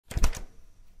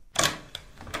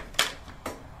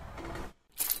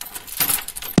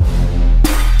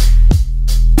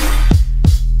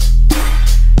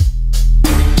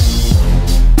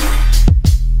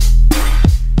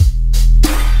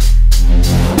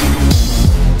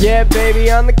Yeah,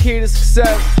 baby, I'm the key to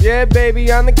success. Yeah,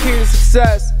 baby, I'm the key to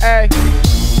success. Ay.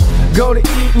 Go to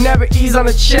eat, never ease on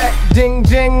a check. Ding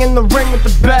ding in the ring with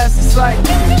the best. It's like,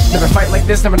 never fight like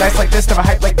this, never nice like this, never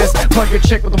hype like this. Plug your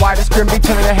chick with the widest grin, be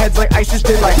turning their heads like ISIS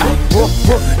did. Like, whoa,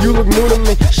 whoa, you look new to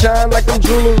me. Shine like I'm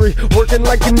jewelry, working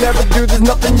like you never do. There's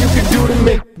nothing you can do to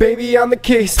me. Baby, I'm the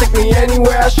key, stick me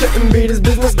anywhere I shouldn't be. This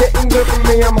business getting good for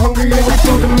me. I'm hungry and you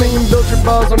food to me. And build your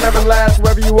buzz, will never last.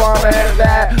 Wherever you are, I'm ahead of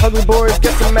that. Ugly boys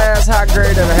get some ass, high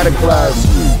grade and ahead of class.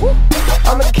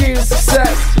 I'm the key to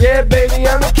success. Yeah, baby,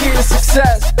 I'm the key to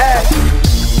success. Ay.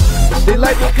 They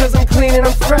like me cause I'm clean and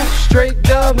I'm fresh. Straight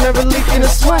dub, never leaking a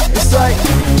sweat. It's like,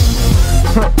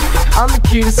 I'm the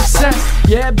key to success.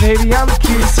 Yeah, baby, I'm the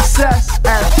key to success.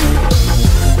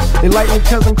 Ay. They like me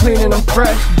cause I'm clean and I'm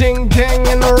fresh. Ding ding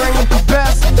in the ring with the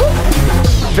best.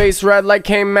 Face red like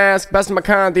Kane mask, best of my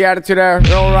kind, the attitude there.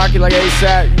 Real rocky like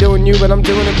ASAP, doing you but I'm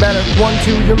doing it better. 1,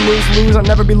 2, your moves lose, I'll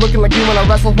never be looking like you when I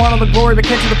wrestle. Want all the glory but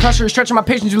can't do the pressure. You're stretching my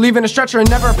patience, you leave in a stretcher and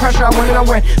never a pressure. I win and I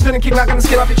win, spinning kick, knocking the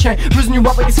skin off your chin. Bruising you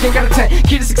up like a skink out of 10.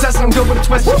 Key to success and I'm good with a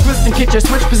twist. Twist and kick you,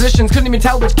 switch positions, couldn't even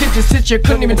tell which kid just hit you.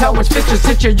 Couldn't even tell which fist just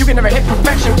hit you. You can never hit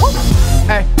perfection.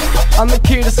 Hey, I'm the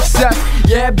key to success.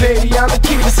 Yeah, baby, I'm the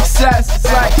key to success. It's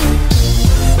like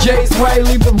Jay's way,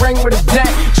 leave the ring with a dent.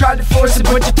 Tried to force it,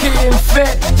 but your key didn't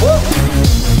fit.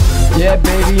 Yeah,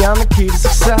 baby, I'm the key to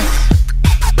success.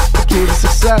 The key to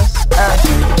success. Ay.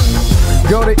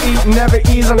 Go to eat, never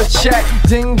ease on a check.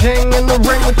 Ding ding in the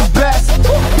ring with the best.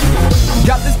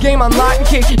 Got this game on lock and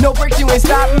key. No breaks, you ain't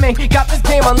stopping me. Got this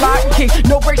game on lock and key.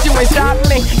 No breaks, you ain't stopping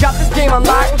me. Got this game on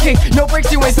lock and key. No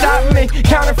breaks, you ain't stopping me.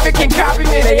 Counterfeit can't copy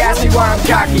me. They ask me why I'm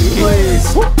cocky. Please,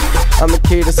 I'm the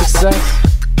key to success.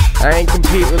 I ain't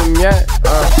compete with him yet.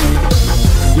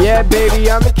 Yeah,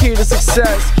 baby, I'm the key to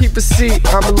success. Keep a seat,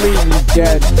 I'ma leave you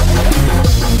dead.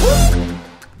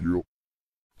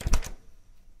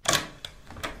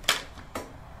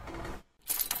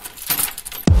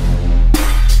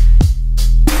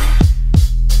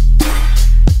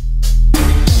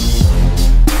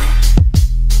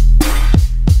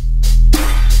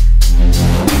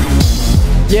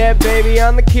 Yeah, baby,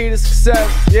 I'm the key to success.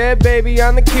 Yeah, baby,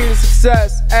 I'm the key to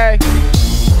success. Ay.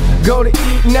 Go to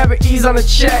eat, never ease on a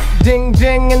check. Ding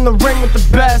ding in the ring with the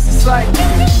best. It's like,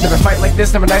 never fight like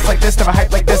this, never nice like this, never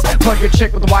hype like this. Plug your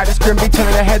chick with the widest grin, be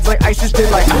turning their heads like ISIS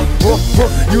did. Like, whoa, whoa,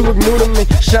 you look new to me.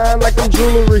 Shine like I'm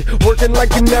jewelry, working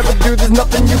like you never do. There's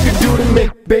nothing you can do to me.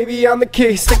 Baby, I'm the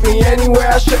key, stick me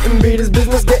anywhere I shouldn't be. This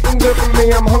business getting good for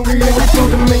me. I'm hungry and you food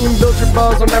to me. And build your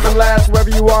buzz, will never last. Wherever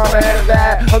you are, I'm ahead of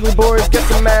that. Ugly boys get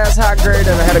some ass, high grade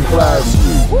and ahead of class.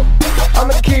 I'm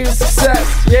the key to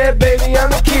success. Yeah, baby, I'm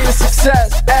the key to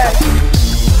success. Ay.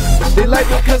 They like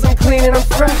me cause I'm clean and I'm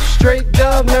fresh. Straight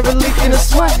dub, never leaking a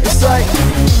sweat. It's like,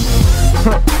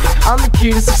 I'm the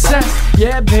key to success.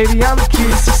 Yeah, baby, I'm the key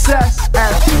to success.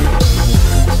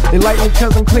 Ay. They like me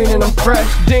cause I'm clean and I'm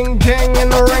fresh. Ding ding in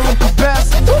the ring with the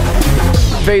best.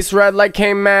 Face red like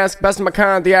Kane mask, best of my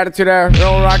kind, the attitude there.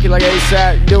 Real rocky like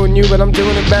ASAP, doing you but I'm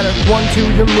doing it better. 1,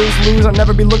 2, your moves lose, I'll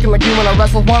never be looking like you when I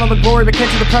wrestle. Want all the glory but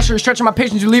can't do the pressure. You're stretching my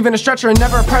patience, you leave in a stretcher and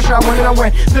never a pressure. I win and I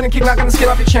win, spinning kick, knocking the skin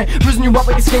off your chin. Bruising you up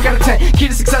like a skink out of 10. Key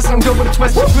to success and I'm good with a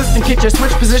twist. Twist and kick you,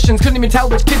 switch positions, couldn't even tell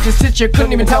which kid just hit you.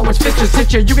 Couldn't even tell which fist just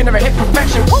hit you. You can never hit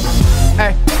perfection.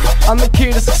 Hey, I'm the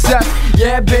key to success.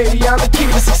 Yeah, baby, I'm the key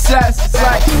to success. It's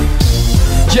like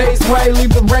Jay's way,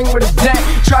 leave the ring with a dent.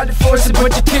 Tried to force it,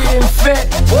 but your key didn't fit.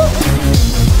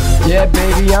 Yeah,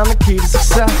 baby, I'm the key to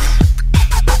success.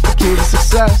 The key to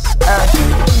success.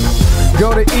 Ay.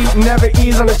 Go to eat, never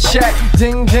ease on a check.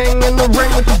 Ding ding in the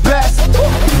ring with the best.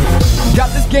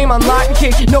 Got this game on lock and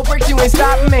key. No breaks, you ain't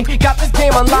stopping me. Got this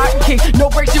game on lock and key. No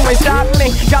breaks, you ain't stopping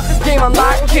me. Got this game on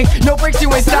lock and key. No breaks,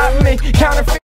 you ain't stopping me. Counterfeit.